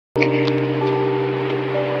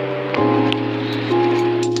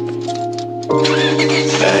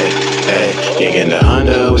King in the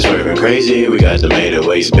Honda, we swerving crazy. We got the Mater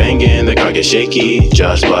waist banging, the car get shaky.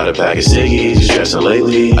 Josh bought a pack of ciggies, you stressing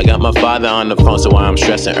lately? I got my father on the phone, so why I'm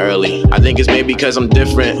stressing early? I think it's maybe because I'm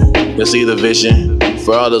different. You'll see the vision.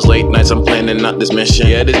 For all those late nights, I'm planning out this mission.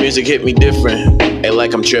 Yeah, this music hit me different. Ain't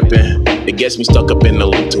like I'm tripping. It gets me stuck up in the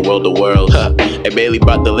loop to world to world. Hey, Bailey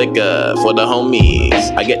brought the liquor for the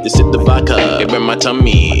homies. I get to sip the vodka, it burn my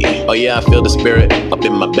tummy. Oh yeah, I feel the spirit up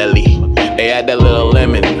in my belly. They add that little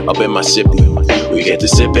lemon up in my sippy. We get to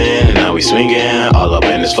sipping, and now we swinging. All up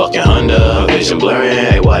in this fucking Honda. Vision blurring,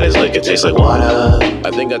 hey, why does liquor taste like water?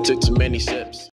 I think I took too many sips.